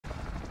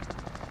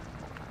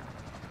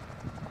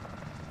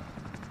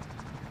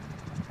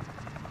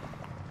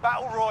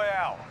Battle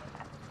Royale.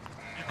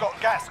 You've got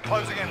gas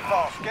closing in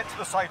fast. Get to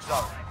the safe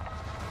zone.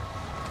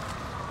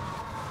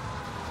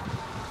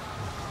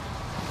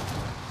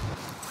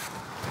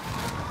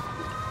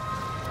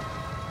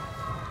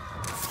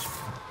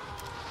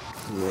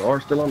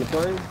 Art still on the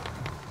plane?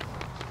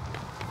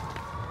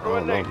 Oh,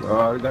 no.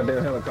 Oh, the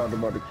goddamn helicopter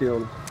about to kill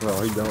him.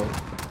 Oh, he gone.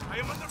 I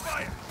am under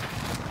fire.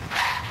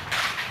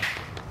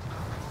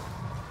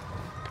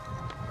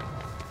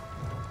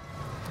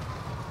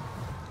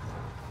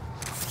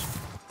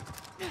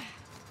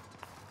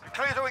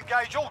 Clear to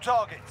engage all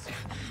targets.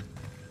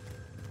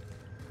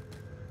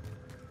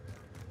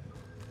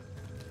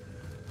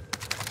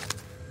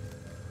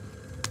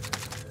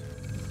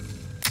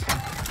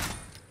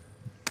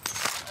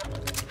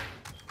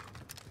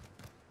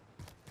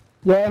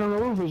 Yeah, on the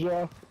roof is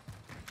y'all.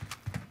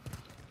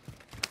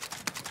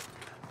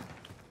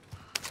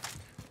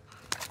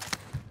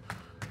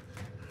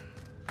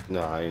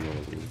 No, I ain't on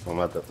the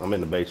roof. I'm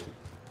in the basement.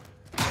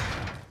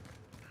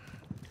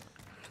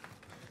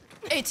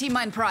 AT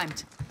mine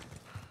primed.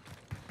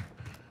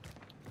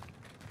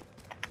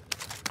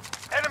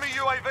 Enemy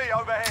UAV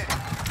overhead.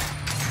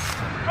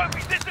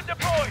 Trophy system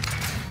deployed.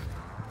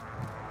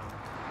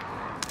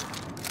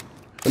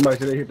 Somebody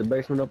said they hit the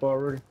basement up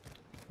already?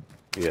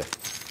 Yeah.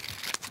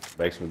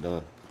 Basement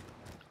done.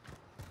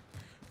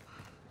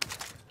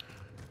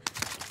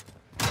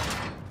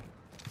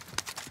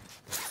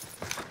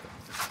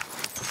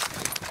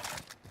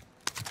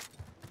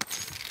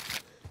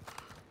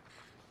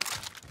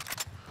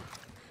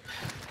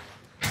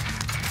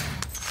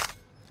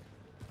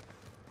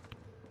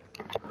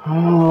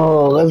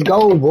 Oh, let's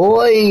go,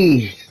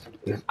 boys.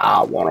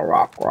 I wanna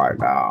rock right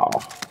now.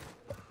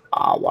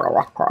 I wanna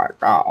rock right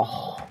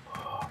now.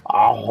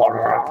 I wanna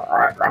rock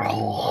right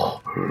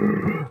now.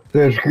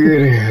 Let's get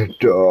it.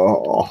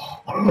 Go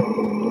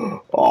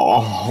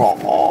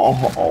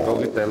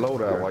get that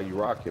loadout while you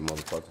rock him,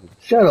 motherfucker.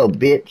 Shut up,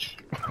 bitch.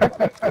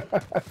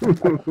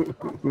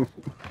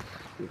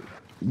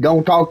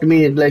 Don't talk to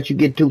me and let you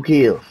get 2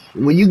 kills.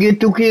 When you get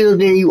 2 kills,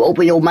 then you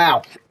open your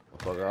mouth.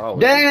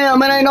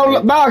 Damn, it ain't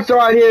no box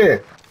right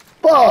here.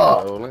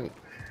 Fuck.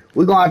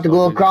 We're gonna have to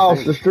go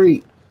across the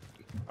street.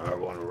 I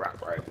wanna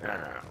rock right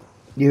now.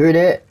 You hear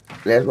that?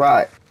 That's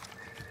right.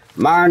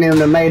 Myron them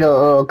that made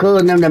a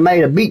cousin them that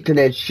made a beat to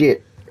that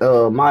shit.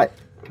 Mike.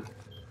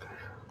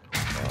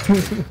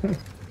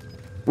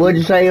 What'd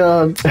you say?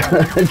 I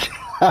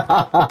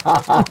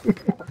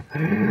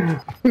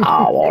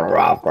wanna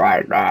rock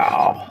right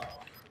now.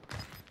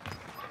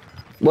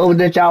 What was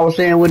that y'all was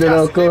saying with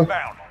it, cuz?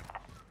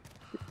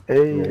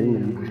 Hey,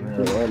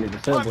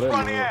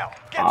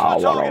 I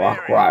wanna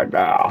rock right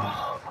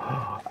now.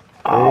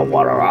 I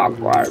wanna rock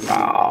right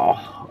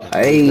now.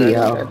 Hey,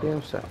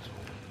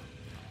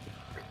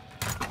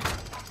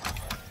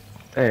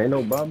 Hey, ain't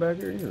no Bob back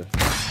here either.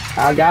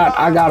 I got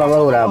a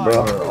loadout,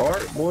 bro.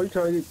 Art, boy, you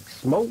trying to get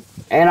smoked?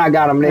 And I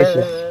got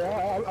ammunition.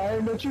 I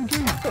ain't met you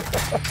too.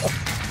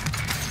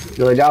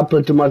 Good, y'all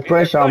put too much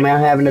pressure on me. I'm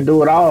having to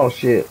do it all,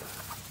 shit.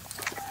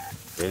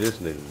 Yeah, this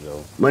nigga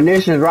go.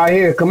 Munitions right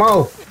here. Come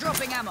on.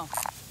 Dropping ammo.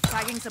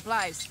 Tagging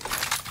supplies.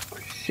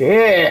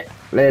 Shit.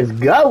 Let's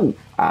go.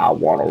 I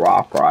wanna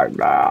rock right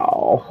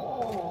now.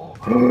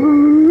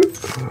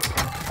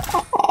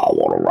 I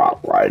wanna rock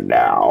right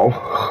now.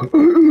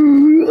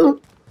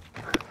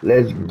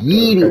 Let's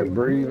get it. Can't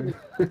breathe.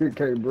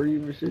 Can't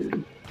breathe and shit.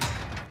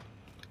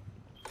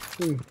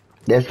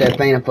 That's that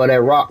thing for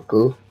that rock,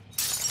 cool.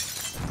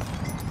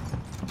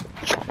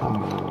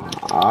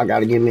 I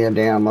gotta give me a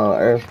damn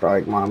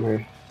airstrike, mom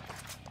here.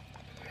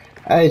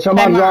 Hey,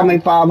 somebody drop me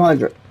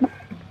 500.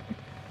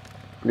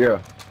 Yeah.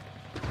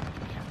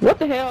 What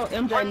the hell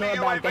MJ know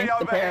about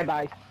Gangsta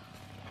Paradise?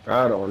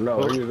 I don't know.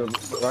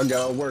 I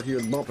got to work. He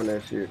was bumping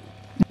that shit.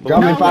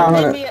 Drop me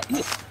 500.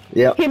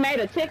 Yep. He made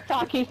a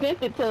TikTok. He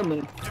sent it to me.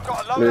 You've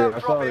got a loadout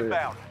drop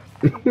inbound.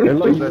 It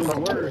looks like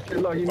some words. It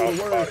like he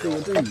knew words to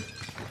it too.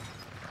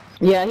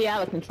 Yeah, he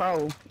out of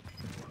control.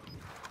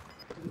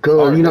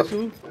 Cool, you know.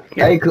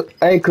 Hey,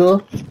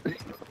 cool.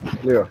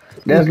 Yeah.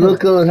 That's little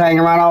cuz hanging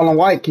around all the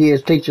white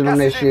kids teaching them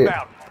this shit.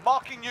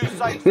 Marking you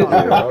safe zone.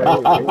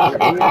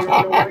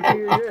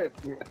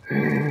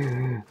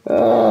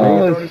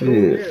 Oh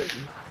shit.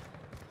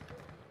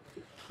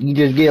 You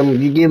just give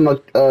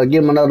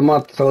him another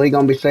month, so he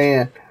gonna be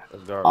saying,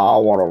 I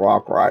wanna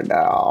rock right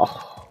now.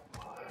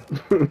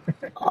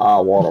 I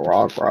wanna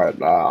rock right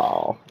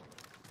now.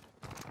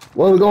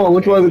 Where we going?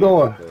 Which way we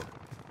going?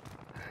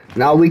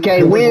 Now we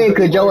can't win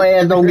because your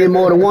ass don't get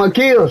more than 1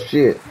 kill.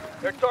 Shit.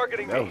 They're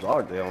targeting me. That was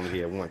Art. They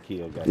only had 1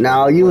 kill.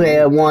 No, you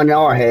had 1.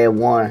 Art had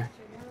 1.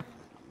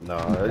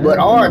 No. But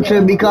Art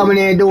should be coming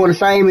in doing the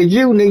same as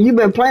you. Nigga, you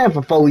been playing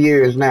for 4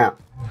 years now.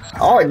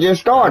 Art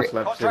just started.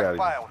 Contract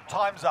failed.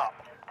 Time's up.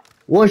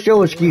 What's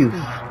your excuse?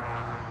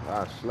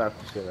 I slapped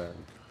the shit out of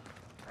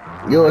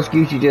you. Your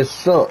excuse, you just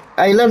suck.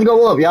 Hey, let's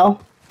go up,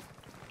 y'all.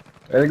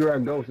 Hey, they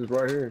grab ghosts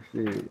right here.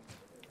 Shit.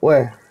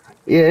 Where?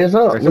 Yeah, it's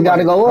up. We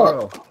gotta go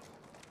up.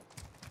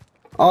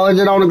 Oh, is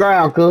it on the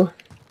ground, cuz?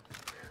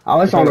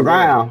 Oh, it's on the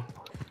ground.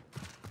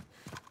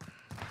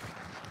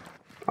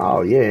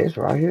 Oh yeah, it's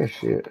right here.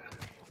 Shit.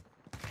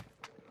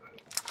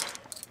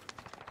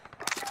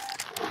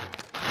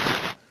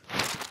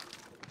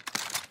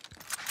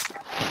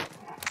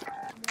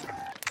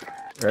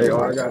 Hey,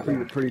 oh, I got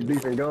a pretty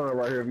decent gun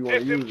right here if you want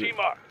to use it.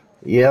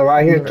 Yeah,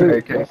 right here too.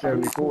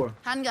 AK-74.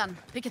 Handgun.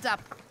 Pick it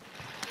up.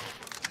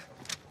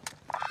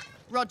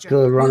 Roger.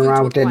 Could run Moving around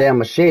to with that acquire. damn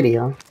machete,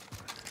 huh?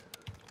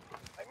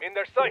 I'm in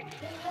their sights.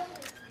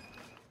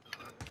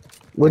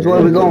 Which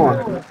way we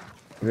going?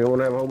 If you want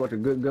to have a whole bunch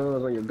of good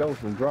guns on your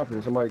ghost and drop it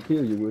and somebody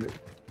kill you with it.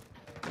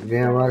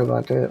 Damn right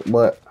about that.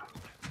 But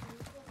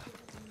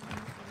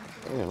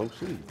Damn, I'm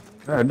seeing.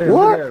 God damn,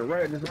 what? Look at that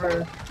rat just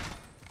ran.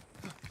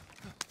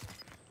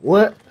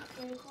 What?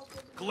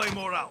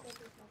 Claymore out.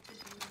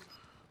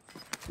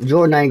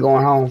 Jordan ain't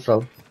going home,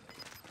 so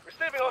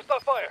Receiving hostile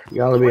fire.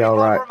 y'all'll be all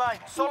right. Remain.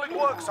 Solid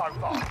work so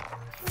far.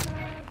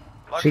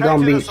 She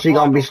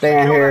gonna be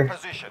staying here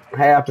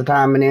half the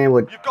time and then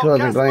with You've got cousin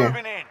gas Glenn.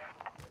 moving in.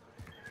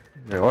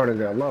 Yeah, Arden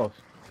got lost.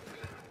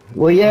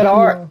 Well, yeah,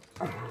 Art.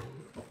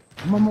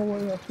 I'm on my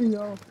way. I see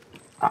y'all.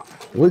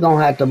 We're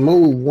gonna have to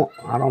move.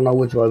 I don't know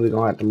which way we're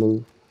gonna have to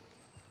move.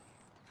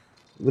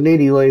 We need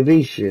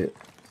UAV shit.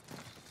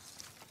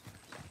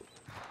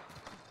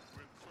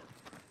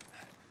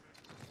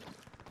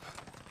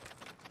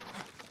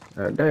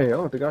 God damn, I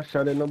don't think I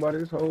shot at nobody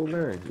this whole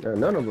game. Yeah,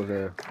 none of us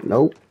there.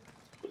 Nope.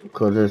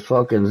 Cause it's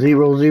fucking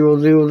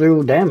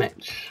 0,000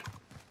 damage.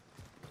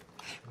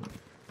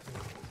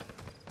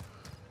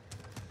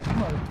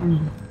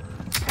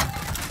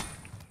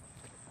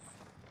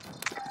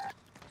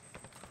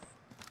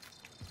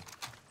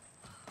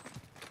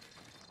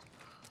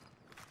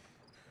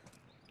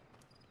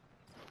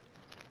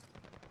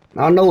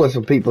 I know there's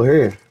some people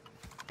here.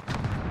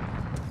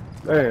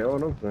 Man,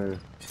 all I'm saying.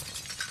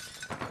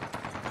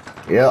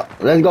 Yeah,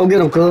 let's go get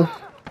them, cuz.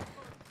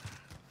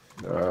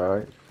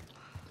 Alright.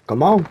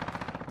 Come on.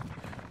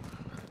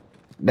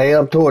 They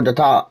up toward the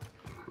top.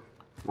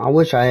 I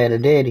wish I had a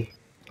daddy.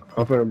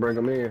 I'm finna bring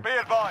them in. Be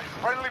advised.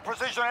 Friendly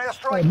precision Hey,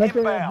 airstrike make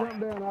their ass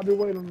inbound. jump down. I'll be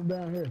waiting on them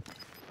down here.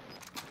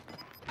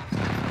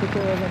 Put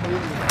their ass on the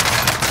window.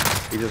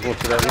 He just went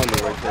to that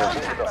window right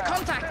there.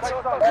 Contact.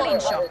 Clean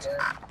shot.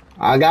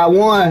 I got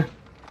one.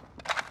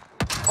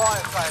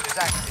 Fire sale is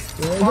active.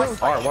 There you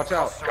go. Alright, watch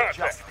out.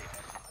 Adjusted.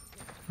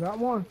 Got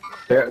one.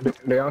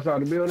 They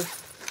outside the building?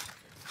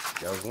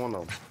 That was one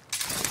of them.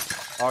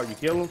 Oh, you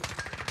kill him?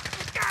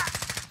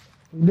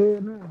 He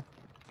dead now.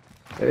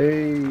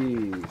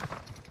 Hey.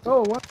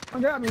 Oh,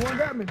 one got me. One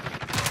got me.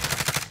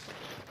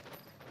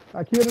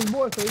 I killed his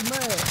boy, so he's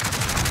mad.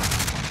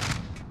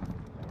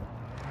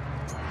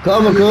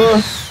 Cover,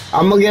 cuz.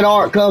 I'm gonna get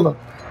Art cover.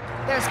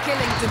 There's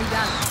killing to be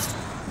done.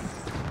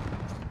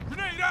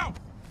 Grenade out.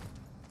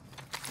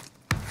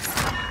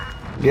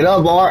 Get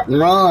up, Art, and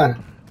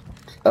run.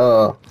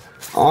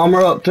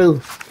 Armor up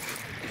too.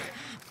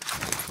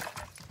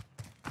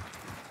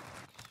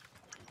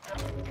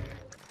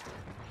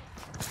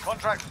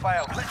 Contract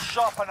failed. Let's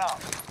sharpen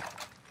up.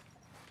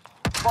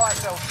 Fire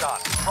sale done.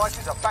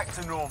 Prices are back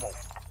to normal.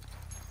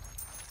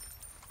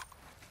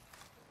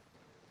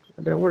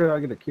 Damn, where did I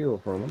get a kill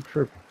from? I'm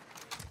tripping.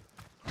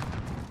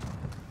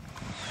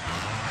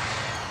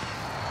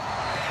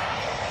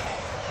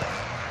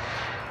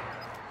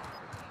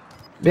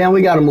 Damn,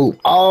 we gotta move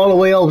all the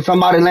way over.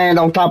 Somebody land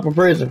on top of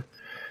prison.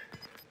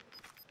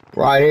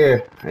 Right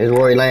here is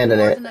where he landed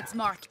at. Coordinates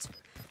marked.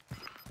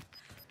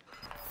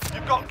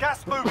 You've got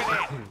gas moving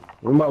in.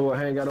 We might well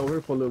hang out over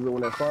here for a little bit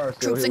when that fire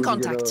sale Troops hit. in We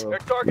can contact.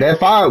 get, That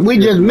fire, we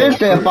just missed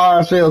that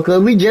fire sale,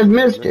 cuz we just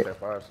missed it. That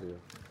fire seal.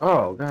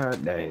 oh,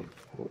 god dang.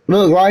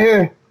 Look, right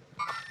here.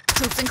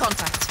 Troops in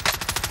contact.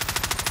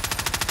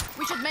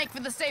 We should make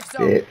for the safe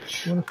zone.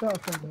 Bitch. When the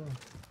south comes on.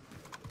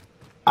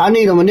 I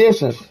need a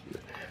munitions.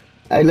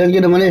 Hey, let's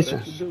get the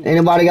munitions.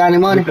 Anybody got any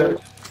money?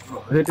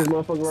 Hit this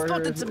motherfucker right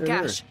Spotted here. some in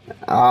cash.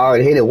 I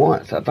already hit it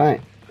once, I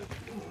think.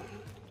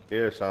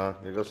 Yeah, son.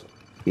 It goes.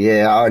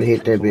 Yeah, I already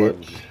hit that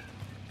bitch.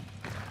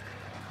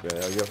 Yeah,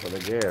 yeah, for the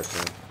gas,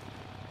 man.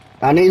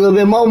 I need a little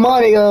bit more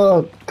money,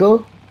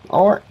 cool.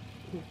 Art.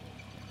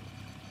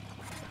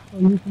 Oh,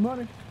 you need some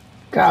money?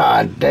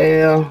 God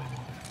damn.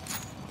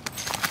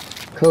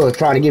 Cuz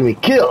trying to get me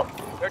killed.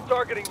 They're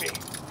targeting me.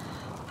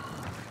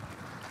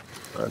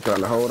 I'm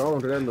trying to hold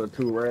on to that little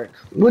 2 racks.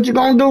 What you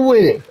gonna do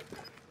with it?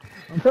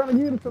 I'm trying to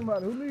give it to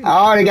somebody. Who needs it? I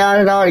already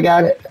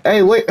got it.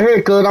 Hey, wait,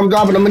 here, cuz I'm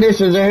dropping the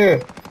munitions in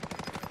here.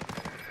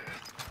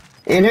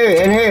 In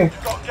here.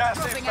 You've got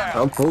gas inbound.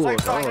 I'm full. I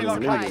Safe zone don't even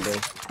need it, relocated.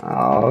 though.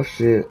 Oh,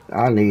 shit.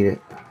 I need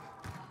it.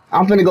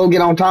 I'm finna go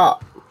get on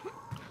top.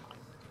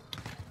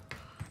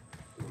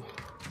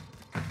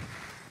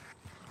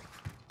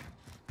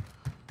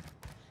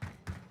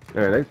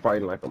 Yeah, they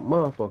fighting like a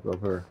motherfucker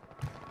up here.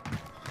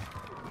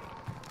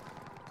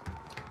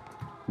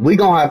 We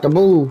gonna have to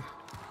move.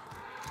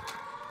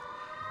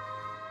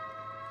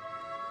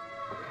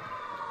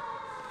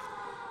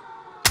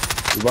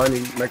 We might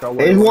need to make our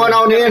way. There's one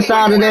on the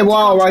inside of that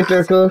wall right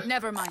there, cuz.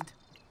 Never mind.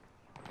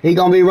 He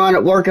gonna be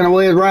working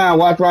away around.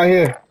 Watch right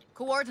here.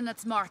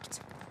 Coordinates marked.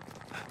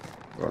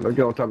 Bro, let's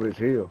get on top of this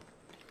hill.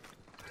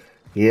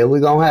 Yeah, we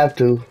gonna have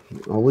to,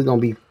 or we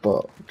gonna be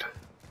fucked.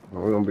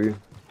 We're gonna be,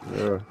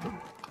 yeah.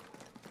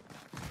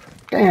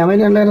 Damn, they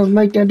didn't let us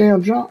make that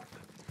damn jump.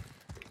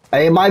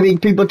 Hey, it might be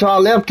people to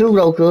our left too,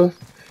 though, cuz.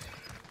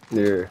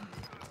 Yeah.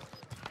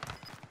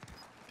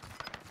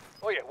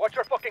 Oh yeah, watch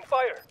your fucking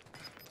fire.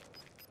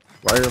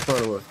 Right here in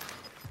front of us.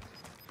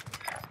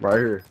 Right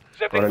here.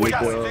 Zipping Underneath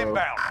gas is the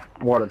inbound.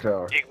 water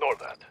tower. Ignore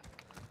that.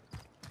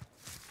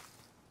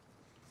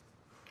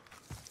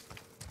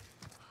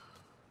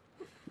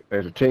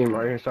 There's a team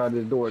right inside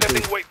this door, too.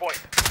 Zipping waypoint.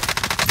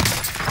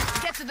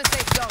 Get to the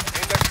safe zone.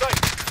 In their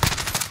sight.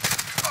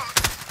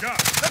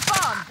 The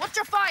bomb. What's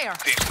your fire?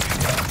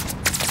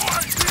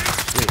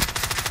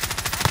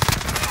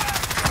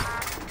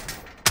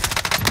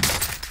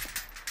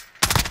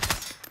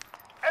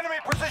 Enemy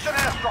precision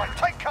airstrike.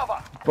 Take cover.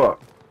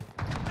 Fuck.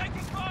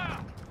 Taking fire.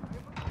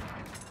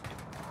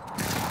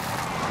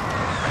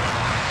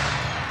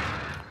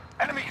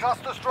 Enemy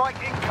cluster strike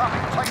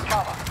incoming. Take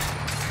cover.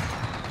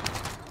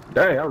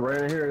 Dang, I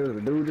ran in here. There's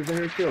a dude just in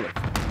here chilling.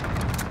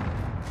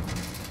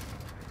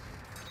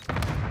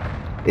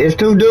 It's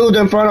two dudes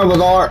in front of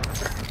us, Art.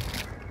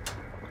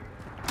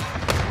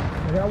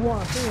 I got one,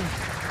 I see him.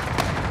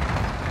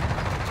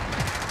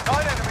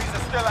 9 enemies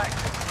are still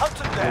active. Hunt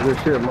them down. Good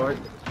shit, Mike.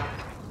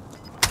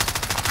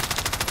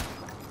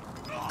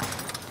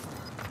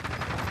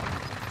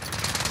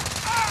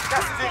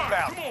 Gas is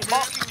inbound.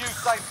 Marking new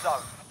safe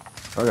zone.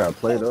 I got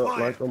played up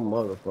like a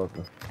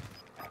motherfucker.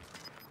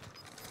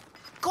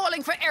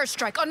 Calling for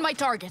airstrike on my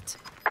target.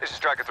 This is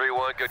Striker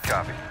 3-1. Good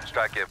copy.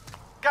 Strike in.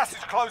 Gas is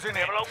closing in.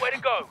 Have a long way to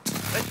go.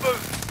 Let's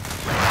move.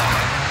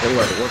 They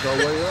like to work our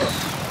way up.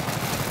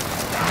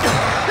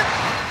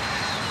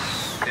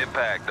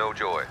 Impact, no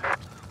joy.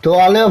 To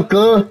our left,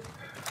 cuz.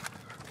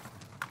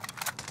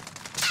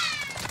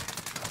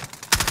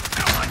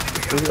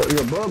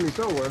 He's above me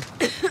somewhere.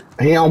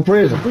 He on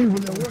prison.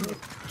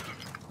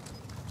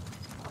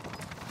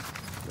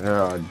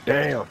 Ah,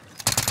 damn.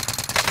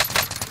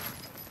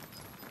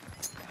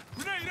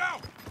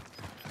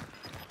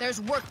 There's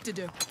work to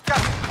do. Gas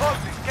is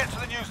closing. Get to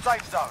the new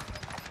safe zone.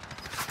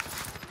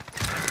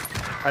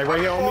 Hey, right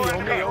here on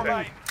me, on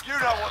me. You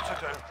know what to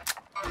do.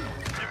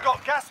 You've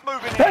got gas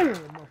moving Damn, in.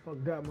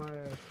 motherfucker got my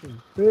ass too.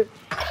 Bitch.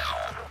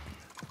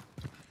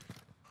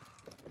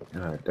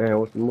 God damn,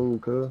 what's the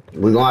move, cuz?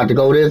 We gonna have to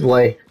go this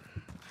way.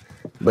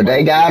 But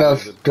they got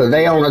us, cause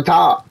they on the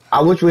top.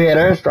 I wish we had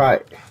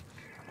airstrike.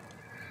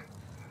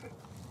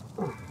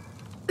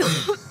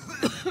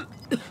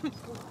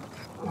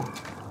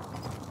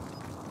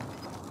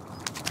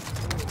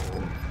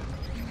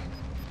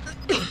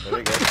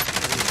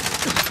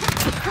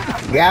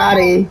 Got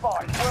him.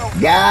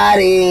 Got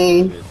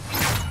him.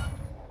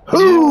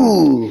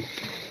 Whoo!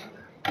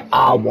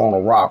 I wanna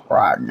rock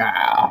right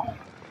now.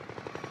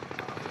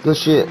 Good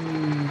shit.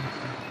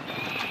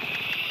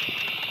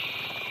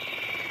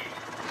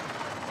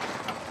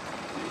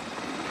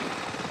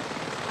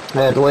 I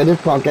had to wait this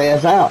punk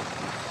ass out.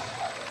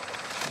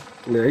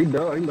 Yeah, he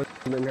done. He must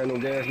have had no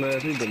gas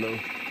mask either, though.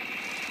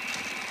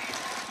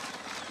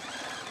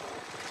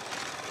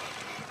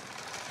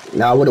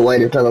 Now I would have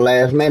waited till the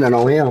last minute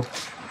on him.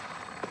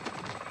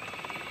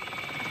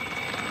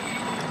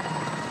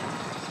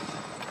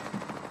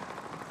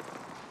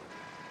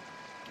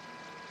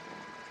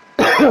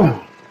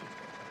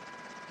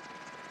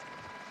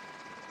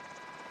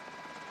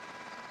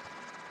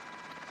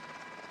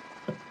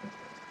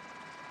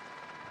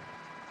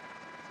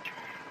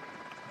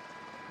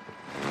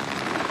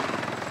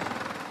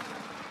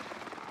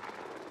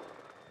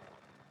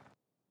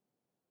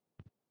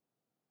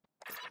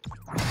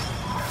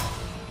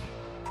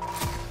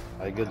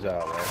 Hey, good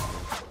job, man.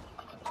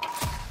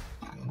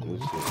 Good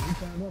shit. He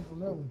turned up on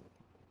that one.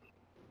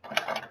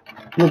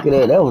 Look at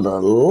that. That was a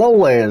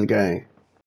low ass game.